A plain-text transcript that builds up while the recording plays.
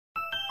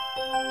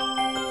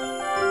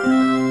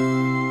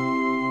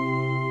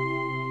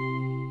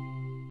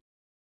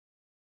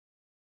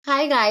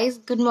Hi guys,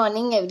 good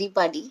morning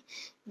everybody.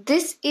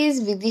 This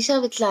is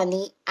Vidisha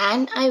Vitlani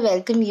and I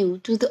welcome you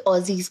to the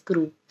Aussies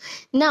group.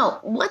 Now,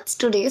 what's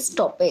today's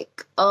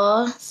topic?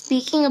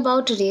 Speaking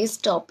about today's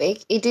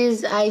topic, it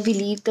is I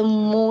believe the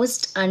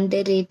most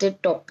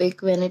underrated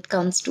topic when it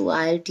comes to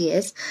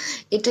IELTS.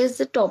 It is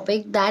the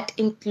topic that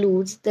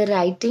includes the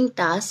writing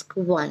task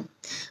 1.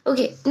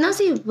 Okay, now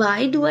see,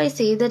 why do I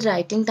say that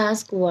writing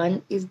task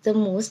 1 is the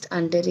most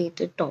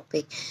underrated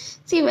topic?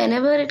 See,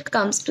 whenever it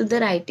comes to the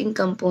writing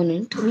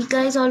component, we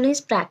guys always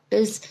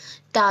practice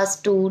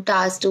task 2,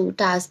 task 2,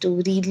 task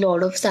 2, read a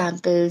lot of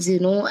samples,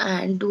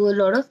 and do a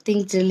lot of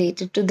things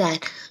related to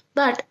that.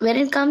 But when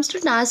it comes to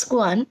task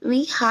 1,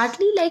 we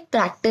hardly like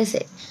practice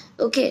it.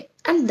 Okay,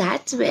 and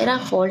that's where our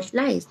fault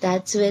lies.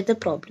 That's where the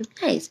problem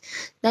lies.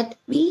 That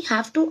we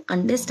have to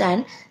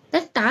understand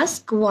that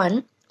task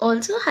 1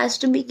 also has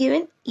to be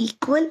given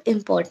equal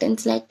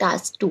importance like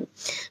task 2,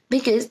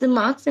 because the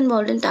marks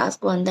involved in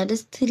task 1, that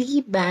is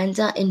 3 bands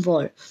are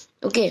involved.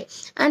 Okay,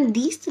 and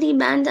these 3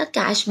 bands are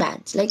cash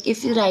bands. Like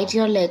if you write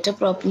your letter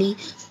properly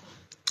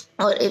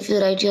or if you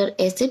write your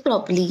essay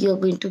properly, you're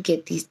going to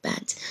get these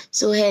bands.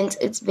 So hence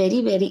it's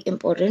very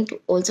important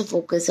to also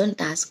focus on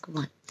task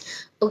 1.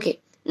 Okay,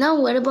 now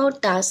what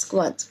about task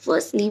 1?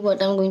 Firstly,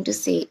 what I'm going to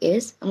say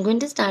is I'm going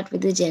to start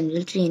with the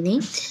general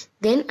training,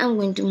 then I'm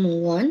going to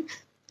move on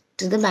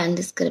to the band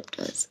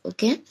descriptors.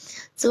 Okay,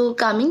 so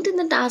coming to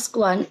the task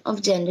 1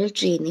 of general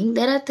training,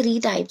 there are 3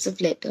 types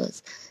of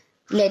letters.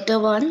 Letter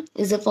 1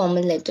 is a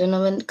formal letter.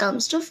 Now when it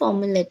comes to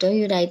formal letter,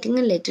 you're writing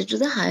a letter to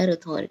the higher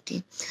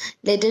authority.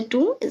 Letter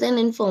 2 is an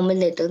informal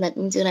letter. That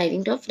means you're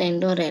writing to a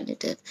friend or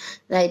relative.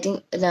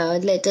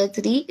 Letter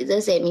 3 is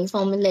a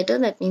semi-formal letter.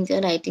 That means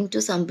you're writing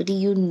to somebody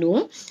you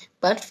know,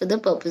 but for the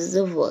purposes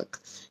of work.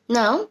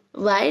 Now,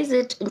 why is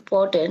it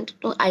important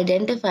to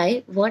identify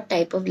what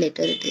type of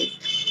letter it is?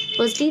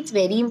 Firstly, it's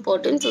very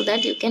important so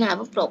that you can have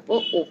a proper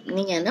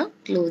opening and a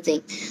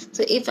closing.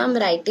 So if I'm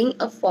writing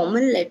a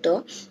formal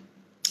letter,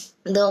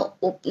 the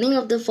opening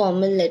of the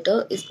formal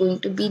letter is going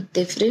to be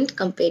different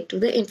compared to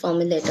the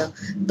informal letter.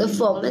 The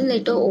formal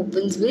letter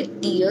opens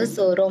with Dear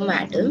Sir or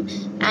Madam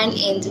and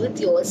ends with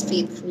Yours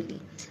faithfully.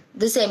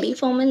 The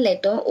semi-formal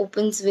letter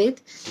opens with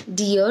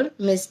Dear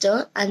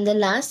Mr. and the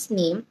last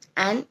name,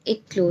 and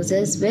it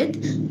closes with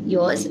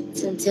Yours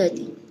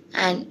sincerely.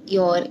 And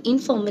your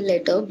informal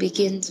letter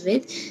begins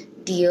with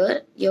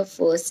Dear, your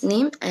first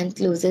name, and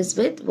closes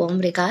with warm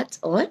regards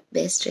or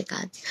best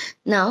regards.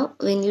 Now,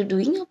 when you're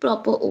doing a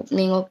proper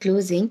opening or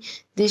closing,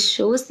 this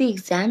shows the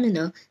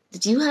examiner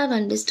that you have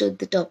understood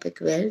the topic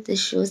well.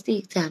 This shows the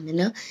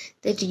examiner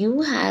that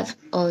you have,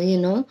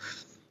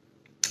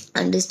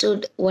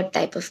 understood what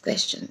type of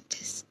question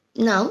it is.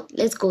 Now,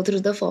 let's go through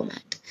the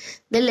format.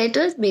 The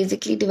letter is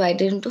basically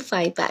divided into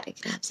 5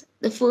 paragraphs.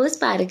 The first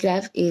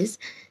paragraph is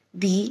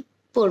the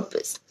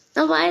purpose.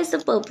 Now, why is the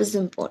purpose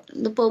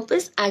important? The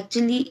purpose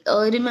actually,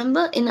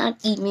 remember in our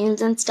emails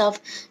and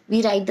stuff,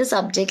 we write the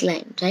subject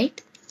line,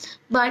 right?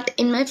 But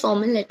in my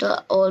formal letter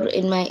or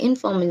in my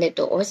informal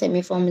letter or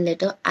semi-formal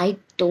letter, I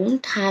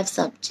don't have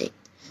subject,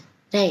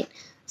 right?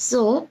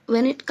 So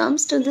when it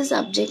comes to the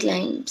subject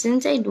line,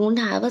 since I don't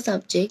have a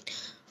subject,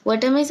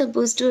 what am I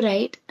supposed to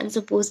write? I'm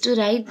supposed to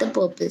write the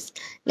purpose.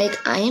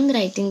 Like I am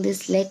writing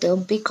this letter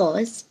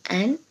because,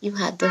 and you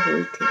have the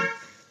whole thing.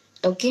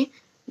 Okay.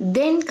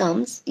 Then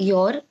comes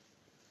your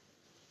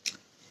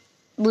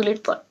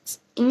bullet points.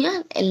 In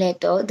your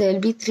letter, there will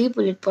be 3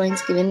 bullet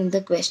points given in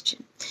the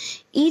question.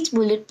 Each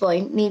bullet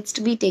point needs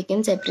to be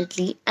taken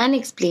separately and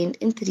explained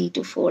in 3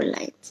 to 4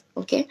 lines.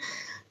 Okay.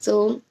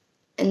 So,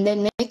 and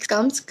then next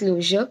comes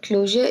closure.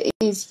 Closure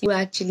is you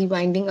actually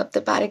winding up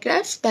the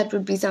paragraph. That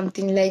would be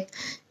something like,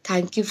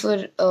 thank you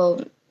for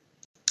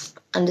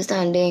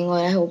understanding, or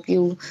I hope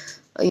you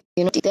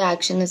take the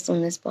action as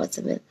soon as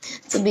possible.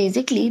 So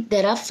basically,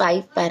 there are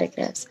 5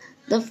 paragraphs.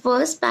 The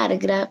first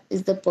paragraph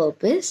is the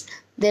purpose.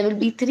 There will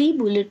be 3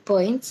 bullet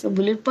points. So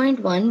bullet point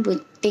 1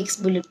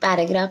 takes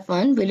paragraph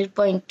 1. Bullet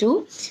point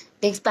 2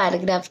 takes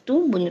paragraph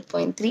 2. Bullet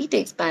point 3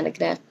 takes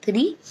paragraph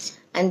 3.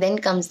 And then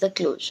comes the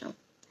closure.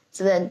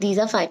 So that these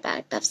are 5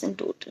 paragraphs in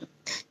total.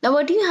 Now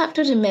what do you have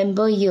to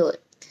remember here?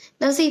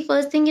 Now see,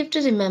 first thing you have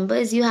to remember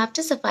is you have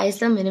to suffice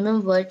the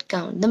minimum word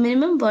count. The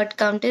minimum word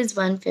count is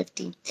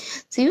 150.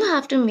 So you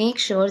have to make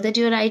sure that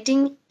you're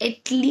writing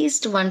at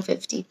least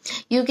 150.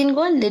 You can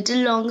go a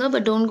little longer,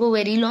 but don't go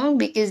very long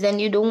because then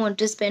you don't want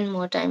to spend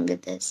more time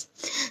with this.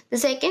 The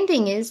second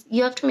thing is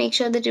you have to make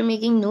sure that you're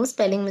making no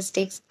spelling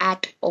mistakes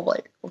at all.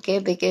 Okay,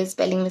 because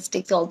spelling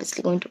mistakes are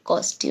obviously going to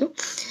cost you.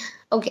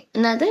 Okay,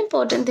 another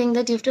important thing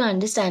that you have to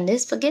understand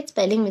is, forget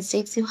spelling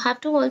mistakes, you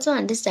have to also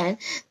understand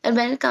that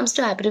when it comes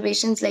to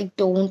abbreviations like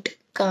don't,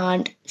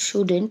 can't,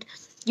 shouldn't,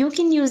 you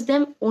can use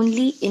them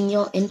only in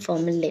your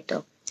informal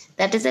letter.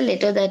 That is a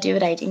letter that you're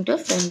writing to a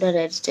friend or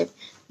relative.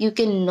 You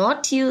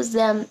cannot use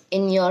them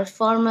in your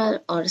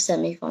formal or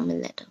semi-formal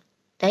letter,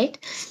 right?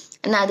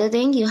 Another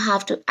thing, you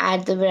have to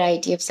add the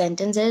variety of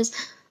sentences.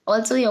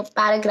 Also, your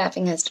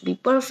paragraphing has to be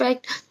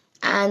perfect.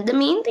 And the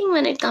main thing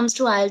when it comes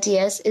to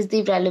IELTS is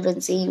the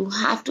relevancy. You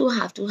have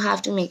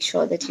to make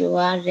sure that you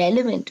are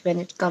relevant when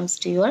it comes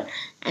to your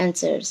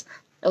answers.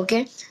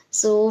 Okay,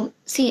 so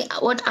see,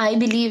 what I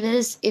believe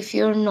is, if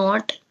you're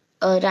not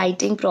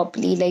writing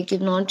properly, like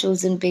you've not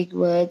chosen big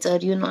words, or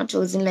you're not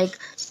chosen like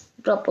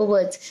proper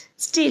words,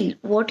 still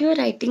what you're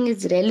writing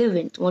is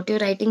relevant, what you're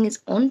writing is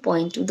on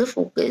point to the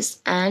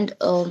focus, and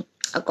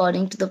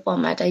according to the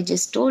format I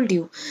just told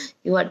you,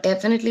 you are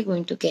definitely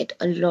going to get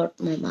a lot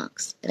more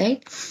marks,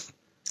 right?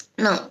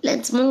 Now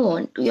let's move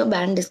on to your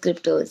band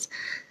descriptors.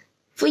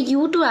 For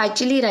you to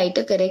actually write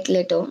a correct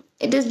letter,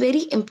 it is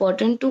very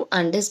important to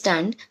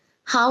understand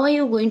how are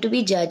you going to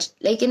be judged.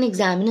 Like, an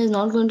examiner is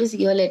not going to see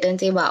your letter and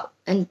say, wow,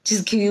 and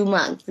just give you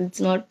marks.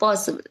 It's not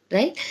possible,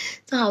 right?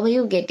 So how are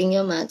you getting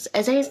your marks?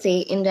 As I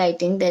say, in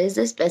writing, there is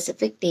a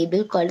specific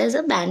table called as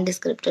a band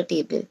descriptor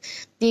table.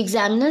 The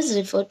examiners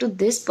refer to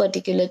this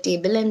particular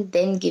table and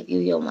then give you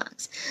your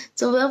marks.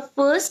 So your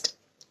first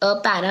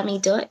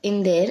parameter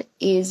in there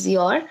is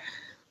your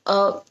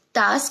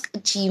task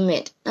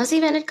achievement. Now,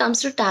 see, when it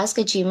comes to task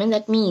achievement,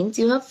 that means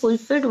you have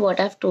fulfilled what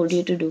I've told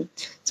you to do.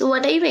 So,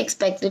 what are you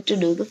expected to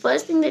do? The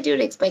first thing that you're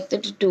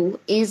expected to do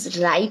is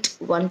write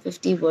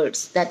 150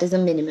 words. That is a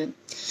minimum.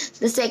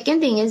 The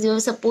second thing is, you're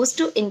supposed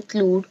to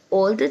include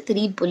all the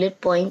 3 bullet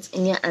points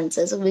in your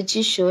answers, which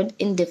you should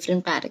in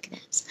different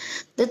paragraphs.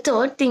 The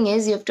third thing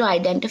is, you have to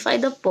identify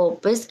the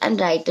purpose and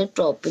write it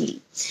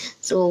properly.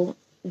 So,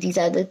 these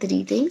are the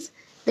 3 things.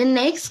 The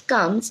next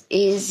comes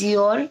is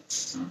your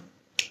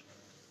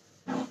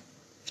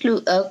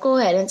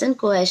coherence and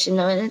cohesion.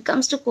 Now, when it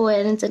comes to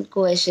coherence and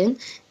cohesion,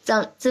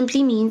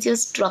 simply means your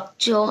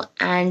structure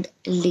and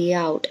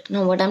layout.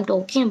 Now, what I'm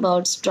talking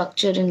about,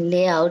 structure and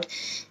layout,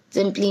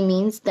 simply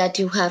means that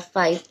you have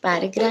 5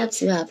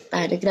 paragraphs, you have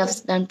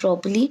paragraphs done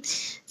properly.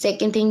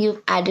 Second thing,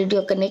 you've added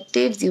your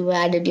connectives, you've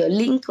added your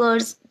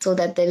linkers, so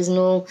that there is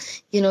no,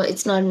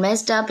 it's not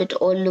messed up, it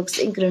all looks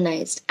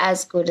synchronized.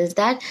 As good as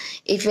that.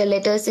 If your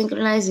letter is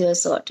synchronized, you are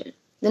sorted.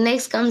 The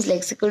next comes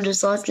lexical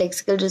resource.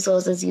 Lexical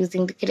resource is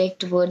using the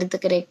correct word at the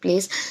correct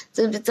place.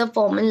 So if it's a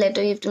formal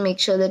letter, you have to make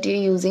sure that you're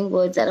using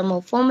words that are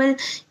more formal.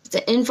 If it's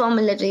an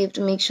informal letter, you have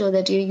to make sure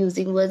that you're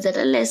using words that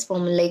are less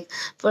formal. Like,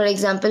 for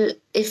example,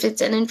 if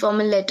it's an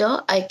informal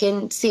letter, I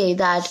can say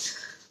that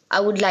I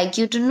would like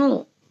you to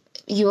know.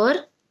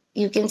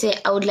 You can say,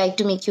 I would like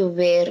to make you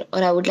aware,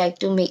 or I would like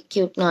to make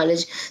you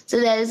acknowledge. So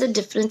there is a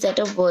different set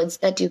of words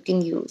that you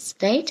can use,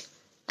 right?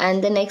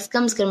 And the next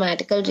comes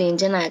grammatical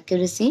range and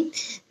accuracy.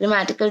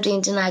 Grammatical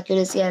range and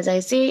accuracy, as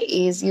I say,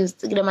 is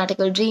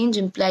grammatical range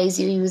implies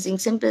you using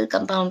simple,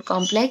 compound,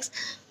 complex,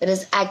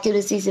 whereas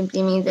accuracy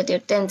simply means that your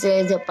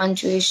tenses, your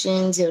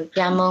punctuations, your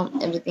grammar,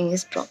 everything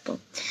is proper.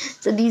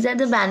 So these are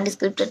the band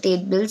descriptor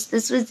tables.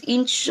 This was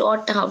in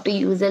short how to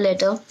use a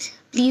letter.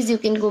 Please, you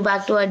can go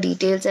back to our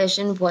detailed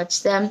session,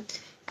 watch them,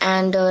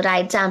 and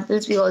write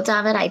samples. We also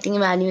have a writing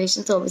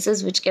evaluation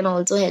services which can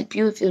also help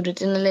you. If you've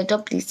written a letter,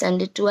 please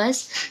send it to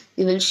us.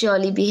 We will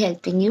surely be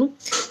helping you.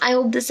 I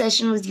hope the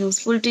session was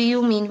useful to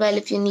you. Meanwhile,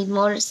 if you need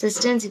more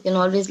assistance, you can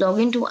always log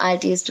into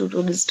IELTS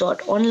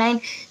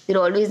We're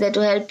always there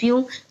to help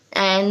you.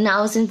 And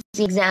now, since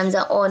the exams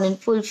are on in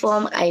full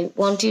form, I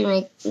want you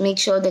to make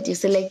sure that you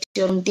select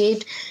your own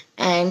date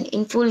and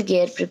in full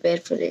gear prepare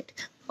for it.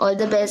 All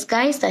the best,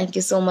 guys. Thank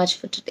you so much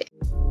for today.